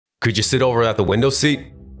Could you sit over at the window seat?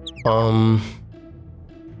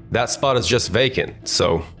 That spot is just vacant,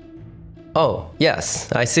 so... Oh,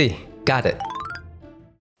 yes, I see. Got it.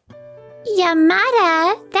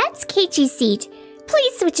 Yamada, that's Keiichi's seat.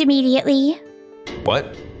 Please switch immediately.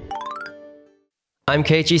 What? I'm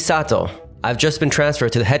Keiichi Sato. I've just been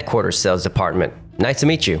transferred to the headquarters sales department. Nice to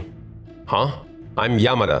meet you. Huh? I'm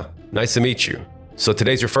Yamada. Nice to meet you. So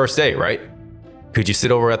today's your first day, right? Could you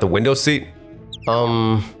sit over at the window seat?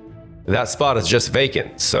 That spot is just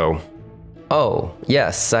vacant, so... Oh,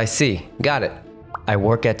 yes, I see. Got it. I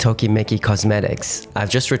work at Tokimeki Cosmetics. I've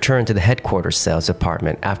just returned to the headquarters sales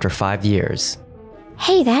department after 5 years.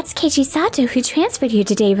 Hey, that's Keiichi Sato who transferred here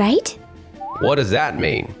today, right? What does that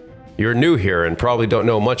mean? You're new here and probably don't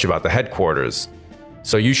know much about the headquarters.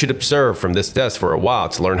 So you should observe from this desk for a while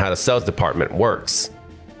to learn how the sales department works.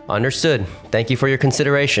 Understood. Thank you for your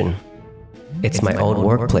consideration. It's my old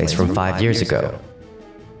workplace from 5 years ago.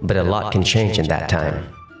 But a lot can change in that time.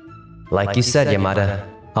 Like you said, Yamada,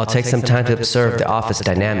 I'll take some time to observe the office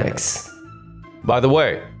dynamics. By the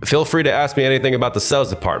way, feel free to ask me anything about the sales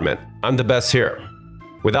department. I'm the best here.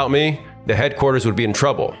 Without me, the headquarters would be in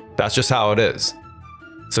trouble. That's just how it is.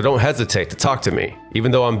 So don't hesitate to talk to me,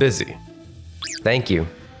 even though I'm busy. Thank you.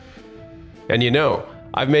 And you know,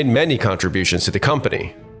 I've made many contributions to the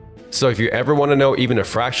company. So if you ever want to know even a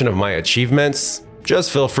fraction of my achievements,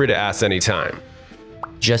 just feel free to ask anytime.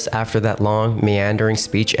 Just after that long, meandering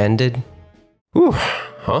speech ended? Whew,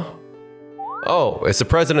 huh? Oh, it's the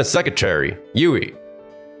president's secretary, Yui.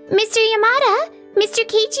 Mr. Yamada, Mr.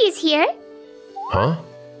 Keiichi is here. Huh?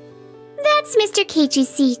 That's Mr. Keiichi's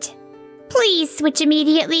seat. Please switch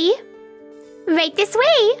immediately. Right this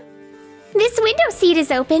way. This window seat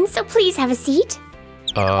is open, so please have a seat.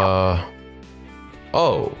 Oh,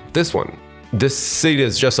 this one. This seat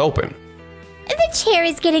is just open. The chair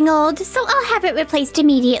is getting old, so I'll have it replaced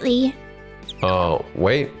immediately.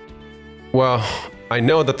 Wait. Well, I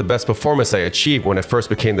know that the best performance I achieved when I first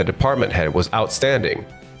became the department head was outstanding.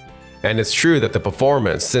 And it's true that the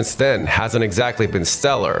performance since then hasn't exactly been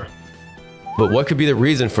stellar. But what could be the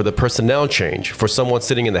reason for the personnel change for someone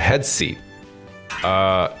sitting in the head seat?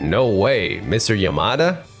 No way, Mr.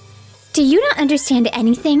 Yamada? Do you not understand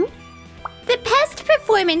anything? The best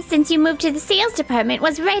performance since you moved to the sales department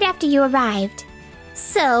was right after you arrived.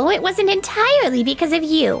 So it wasn't entirely because of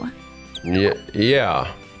you.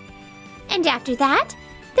 Yeah. And after that,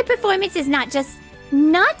 the performance is not just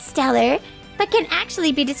not stellar, but can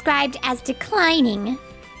actually be described as declining.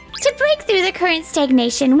 To break through the current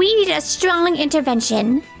stagnation, we need a strong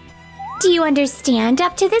intervention. Do you understand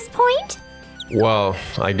up to this point? Well,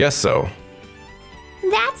 I guess so.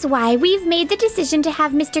 That's why we've made the decision to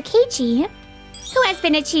have Mr. Keiichi, who has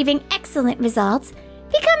been achieving excellent results,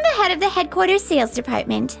 become the head of the headquarters sales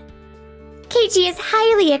department. Keiichi is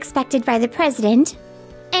highly expected by the president,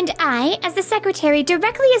 and I, as the secretary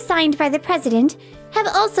directly assigned by the president, have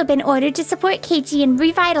also been ordered to support Keiichi in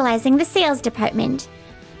revitalizing the sales department.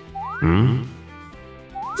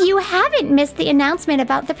 You haven't missed the announcement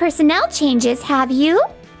about the personnel changes, have you?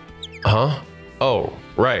 Huh? Oh,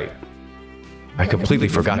 right. I completely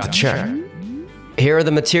forgot to check. Here are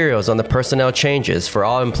the materials on the personnel changes for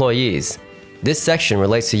all employees. This section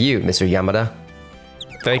relates to you, Mr. Yamada.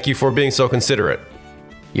 Thank you for being so considerate.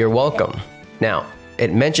 You're welcome. Now,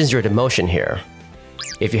 it mentions your demotion here.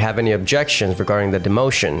 If you have any objections regarding the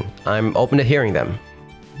demotion, I'm open to hearing them.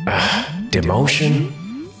 Demotion?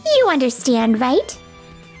 You understand, right?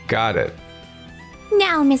 Got it.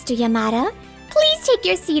 Now, Mr. Yamada, please take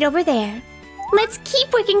your seat over there. Let's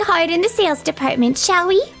keep working hard in the sales department, shall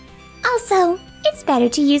we? Also, it's better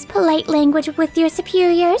to use polite language with your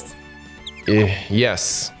superiors.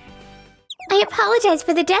 Yes. I apologize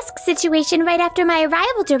for the desk situation right after my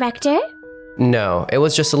arrival, Director. No, it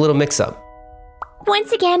was just a little mix-up.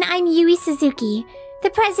 Once again, I'm Yui Suzuki, the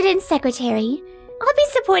President's Secretary. I'll be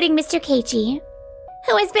supporting Mr. Keiichi,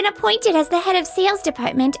 who has been appointed as the head of sales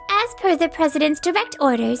department as per the President's direct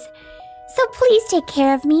orders. So please take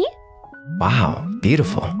care of me. Wow,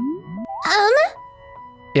 beautiful.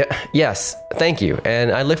 Yes, thank you,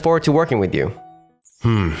 and I look forward to working with you.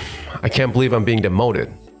 I can't believe I'm being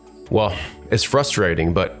demoted. Well, it's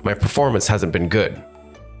frustrating, but my performance hasn't been good.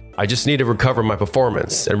 I just need to recover my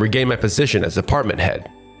performance and regain my position as department head.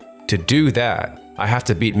 To do that, I have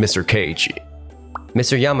to beat Mr. Keiichi.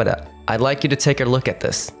 Mr. Yamada, I'd like you to take a look at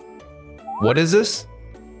this. What is this?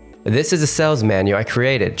 This is a sales manual I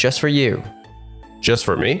created just for you. Just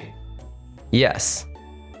for me? Yes.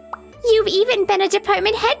 You've even been a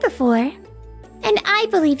department head before. And I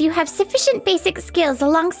believe you have sufficient basic skills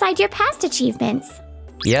alongside your past achievements.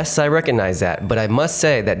 Yes, I recognize that, but I must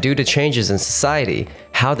say that due to changes in society,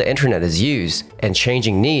 how the internet is used, and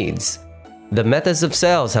changing needs, the methods of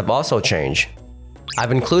sales have also changed.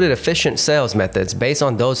 I've included efficient sales methods based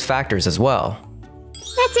on those factors as well.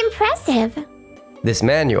 That's impressive. This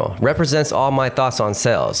manual represents all my thoughts on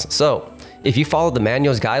sales, so if you follow the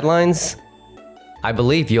manual's guidelines, I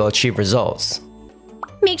believe you'll achieve results.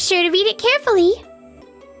 Make sure to read it carefully.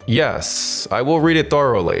 Yes, I will read it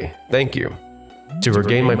thoroughly. Thank you. To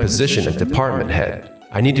regain my position as department head,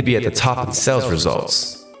 I need to be at the top in sales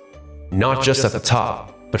results. Not just at the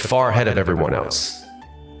top, but far ahead of everyone else.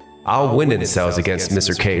 I'll win in sales against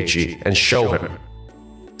Mr. Keiji and show him.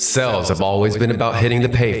 Sales have always been about hitting the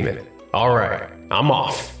pavement. Alright, I'm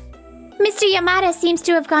off. Mr. Yamada seems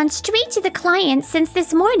to have gone straight to the client since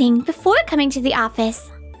this morning before coming to the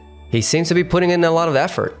office. He seems to be putting in a lot of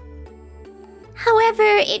effort. However,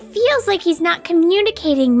 it feels like he's not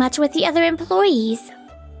communicating much with the other employees,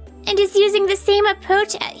 and is using the same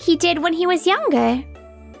approach he did when he was younger.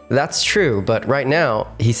 That's true, but right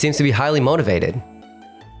now, he seems to be highly motivated.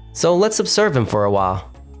 So let's observe him for a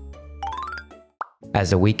while. As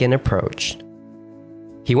the weekend approached,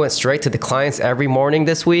 he went straight to the clients every morning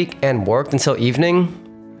this week and worked until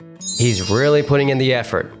evening. He's really putting in the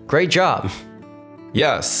effort. Great job.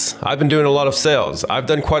 Yes, I've been doing a lot of sales. I've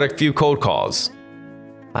done quite a few cold calls.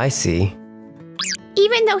 I see.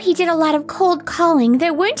 Even though he did a lot of cold calling,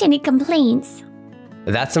 there weren't any complaints.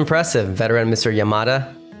 That's impressive, veteran Mr.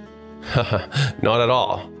 Yamada. Not at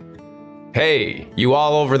all. Hey, you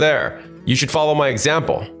all over there. You should follow my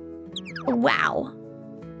example. Wow.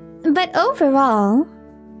 But overall,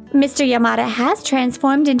 Mr. Yamada has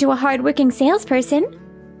transformed into a hardworking salesperson.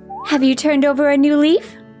 Have you turned over a new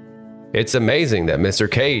leaf? It's amazing that Mr.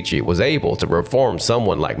 Keiji was able to reform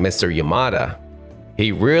someone like Mr. Yamada.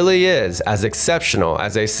 He really is as exceptional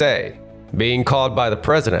as they say, being called by the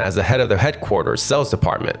president as the head of the headquarters sales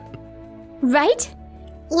department. Right?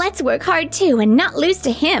 Let's work hard too and not lose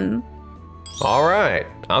to him. Alright,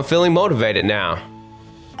 I'm feeling motivated now.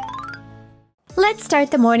 Let's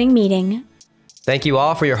start the morning meeting. Thank you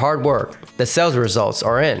all for your hard work. The sales results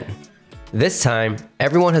are in. This time,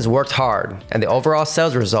 everyone has worked hard, and the overall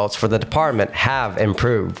sales results for the department have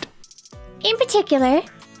improved. In particular,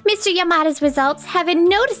 Mr. Yamada's results have been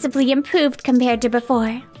noticeably improved compared to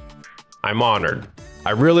before. I'm honored.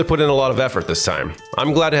 I really put in a lot of effort this time.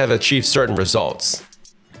 I'm glad to have achieved certain results.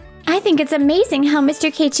 I think it's amazing how Mr.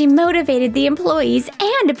 Keiichi motivated the employees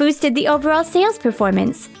and boosted the overall sales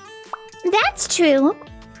performance. That's true.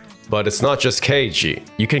 But it's not just Keiji.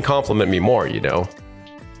 You can compliment me more, you know.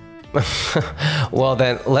 Well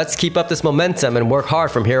then, let's keep up this momentum and work hard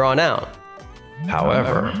from here on out.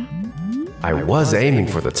 However, I was aiming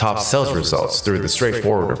for the top sales results through the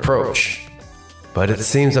straightforward approach. But it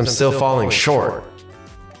seems I'm still falling short.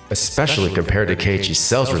 Especially compared to Keiichi's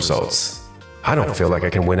sales results. I don't feel like I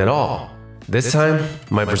can win at all. This time,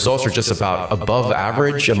 my results are just about above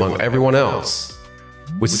average among everyone else.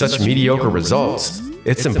 With such mediocre results,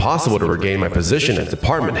 it's impossible to regain my position as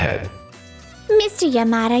department head. Mr.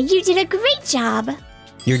 Yamada, you did a great job.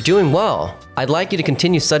 You're doing well. I'd like you to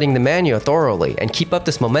continue studying the manual thoroughly and keep up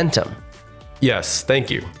this momentum. Yes, thank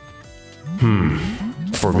you.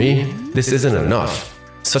 For me, this isn't enough.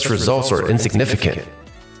 Such results are insignificant.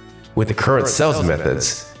 With the current sales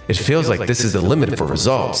methods, it feels like this is the limit for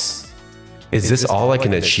results. Is this all I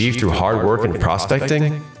can achieve through hard work and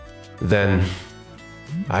prospecting? Then,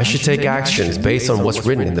 I should take actions based on what's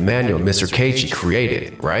written in the manual Mr. Keiichi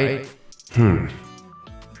created, right?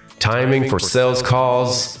 Timing for sales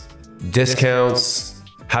calls, discounts,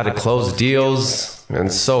 how to close deals,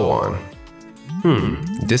 and so on.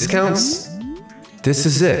 Discounts? This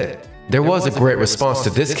is it. There was a great response to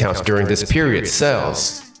discounts during this period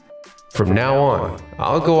sales. From now on,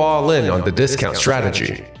 I'll go all in on the discount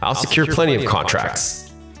strategy. I'll secure plenty of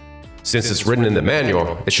contracts. Since it's written in the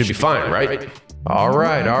manual, it should be fine, right?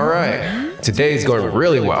 Alright. Today's going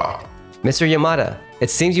really well. Mr. Yamada, it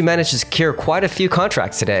seems you managed to secure quite a few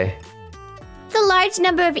contracts today. The large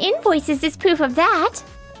number of invoices is proof of that.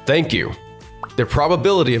 Thank you. The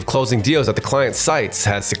probability of closing deals at the client's sites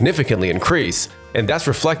has significantly increased, and that's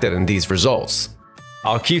reflected in these results.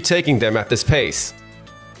 I'll keep taking them at this pace.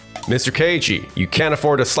 Mr. Keiji, you can't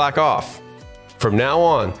afford to slack off. From now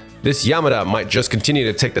on, this Yamada might just continue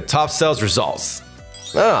to take the top sales results.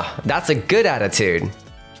 That's a good attitude.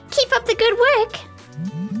 Keep up the good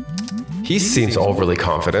work. He seems overly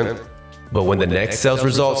confident. But when the next sales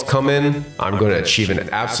results come in, I'm going to achieve an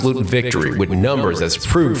absolute victory with numbers as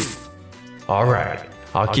proof. Alright,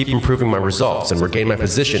 I'll keep improving my results and regain my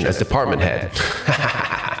position as department head.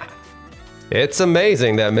 It's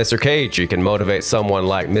amazing that Mr. Keiichi can motivate someone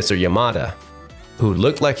like Mr. Yamada, who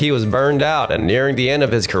looked like he was burned out and nearing the end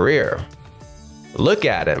of his career. Look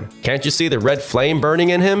at him. Can't you see the red flame burning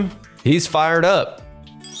in him? He's fired up.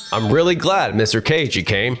 I'm really glad Mr. Keiichi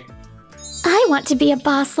came. I want to be a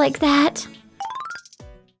boss like that.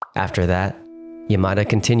 After that, Yamada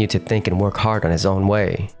continued to think and work hard on his own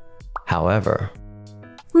way. However,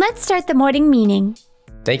 Let's start the morning meeting.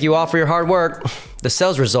 thank you all for your hard work. The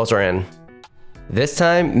sales results are in. This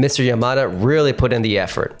time, Mr. Yamada really put in the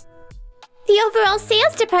effort. The overall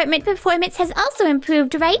sales department performance has also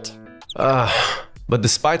improved, right? But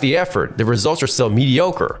despite the effort, the results are still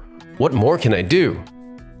mediocre. What more can I do?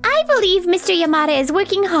 I believe Mr. Yamada is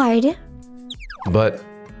working hard. But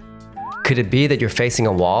Could it be that you're facing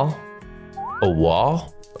a wall? a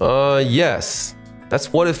wall? Yes.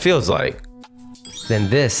 That's what it feels like. Then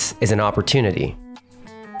this is an opportunity.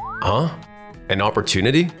 Huh? An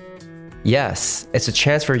opportunity? Yes, it's a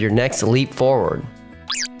chance for your next leap forward.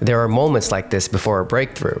 There are moments like this before a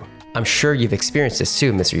breakthrough. I'm sure you've experienced this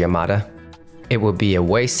too, Mr. Yamada. It would be a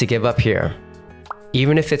waste to give up here.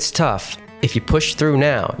 Even if it's tough, if you push through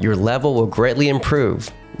now, your level will greatly improve.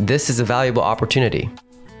 This is a valuable opportunity.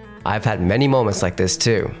 I've had many moments like this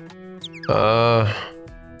too.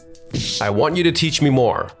 I want you to teach me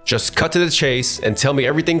more. Just cut to the chase and tell me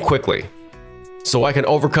everything quickly, so I can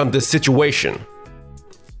overcome this situation.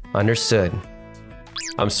 Understood.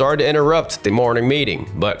 I'm sorry to interrupt the morning meeting,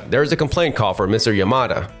 but there's a complaint call for Mr.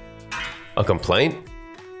 Yamada. A complaint?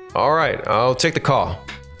 Alright, I'll take the call.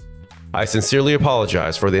 I sincerely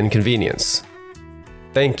apologize for the inconvenience.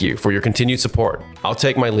 Thank you for your continued support. I'll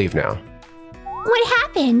take my leave now. What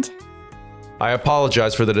happened? I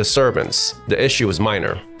apologize for the disturbance. The issue was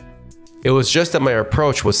minor. It was just that my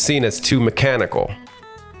approach was seen as too mechanical.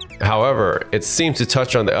 However, it seemed to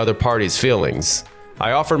touch on the other party's feelings.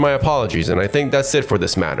 I offered my apologies, and I think that's it for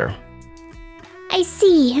this matter. I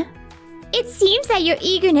see. It seems that your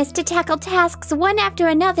eagerness to tackle tasks one after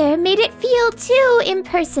another made it feel too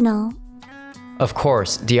impersonal. Of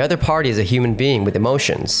course, the other party is a human being with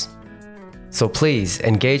emotions. So please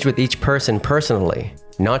engage with each person personally,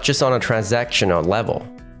 not just on a transactional level.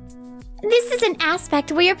 This is an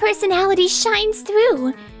aspect where your personality shines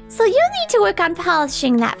through, so you'll need to work on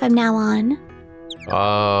polishing that from now on.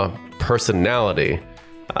 Personality.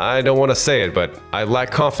 I don't want to say it, but I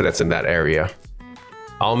lack confidence in that area.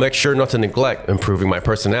 I'll make sure not to neglect improving my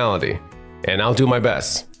personality, and I'll do my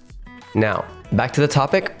best. Now, back to the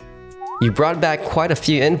topic. You brought back quite a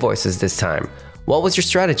few invoices this time. What was your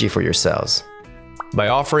strategy for your sales? By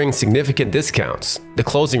offering significant discounts, the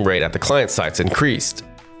closing rate at the client sites increased.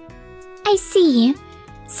 I see.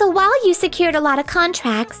 So while you secured a lot of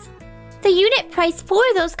contracts, the unit price for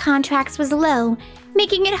those contracts was low,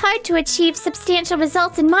 making it hard to achieve substantial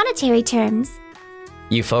results in monetary terms.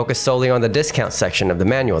 You focused solely on the discount section of the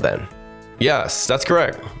manual then. Yes, that's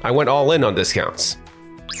correct. I went all in on discounts.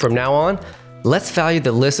 From now on, let's value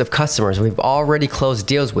the list of customers we've already closed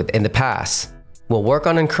deals with in the past. We'll work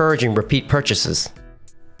on encouraging repeat purchases.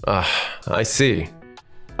 I see.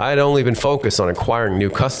 I'd only been focused on acquiring new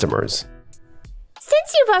customers.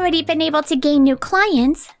 Since you've already been able to gain new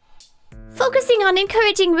clients, focusing on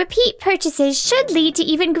encouraging repeat purchases should lead to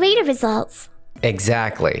even greater results.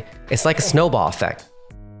 Exactly. It's like a snowball effect.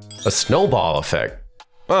 A snowball effect?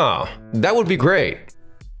 That would be great.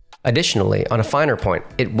 Additionally, on a finer point,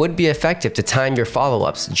 it would be effective to time your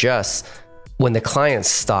follow-ups just when the client's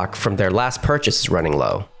stock from their last purchase is running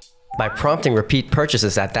low. By prompting repeat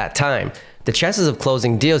purchases at that time, the chances of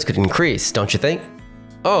closing deals could increase, don't you think?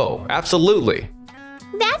 Oh, absolutely.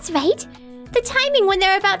 That's right. The timing when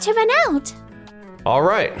they're about to run out. All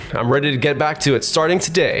right, I'm ready to get back to it starting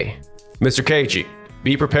today. Mr. Keiichi,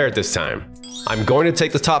 be prepared this time. I'm going to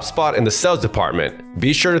take the top spot in the sales department.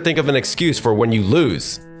 Be sure to think of an excuse for when you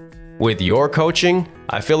lose. With your coaching,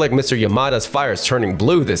 I feel like Mr. Yamada's fire is turning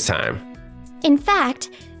blue this time. In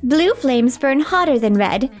fact, blue flames burn hotter than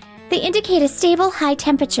red. They indicate a stable, high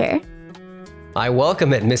temperature. I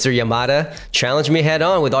welcome it, Mr. Yamada. Challenge me head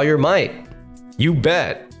on with all your might. You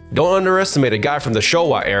bet. Don't underestimate a guy from the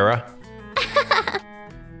Showa era.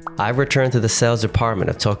 I've returned to the sales department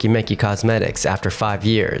of Tokimeki Cosmetics after 5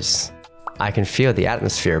 years. I can feel the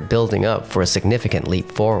atmosphere building up for a significant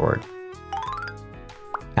leap forward.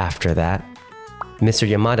 After that, Mr.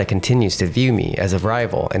 Yamada continues to view me as a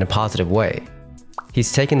rival in a positive way.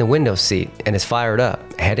 He's taken the window seat and is fired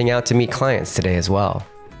up, heading out to meet clients today as well.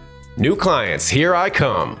 New clients, here I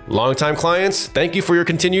come. Longtime clients, thank you for your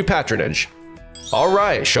continued patronage. All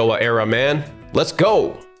right, Showa era man, let's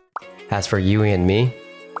go. As for Yui and me,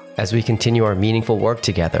 as we continue our meaningful work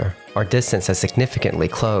together, our distance has significantly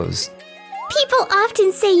closed. People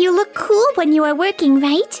often say you look cool when you are working,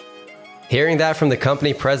 right? Hearing that from the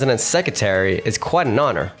company president's secretary is quite an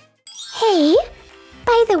honor. Hey,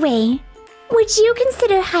 by the way, would you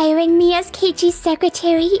consider hiring me as Keiichi's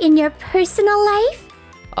secretary in your personal life?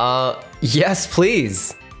 Yes,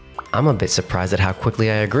 please. I'm a bit surprised at how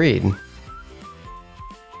quickly I agreed.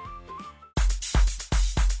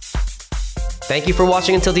 Thank you for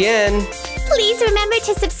watching until the end. Please remember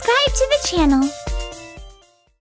to subscribe to the channel.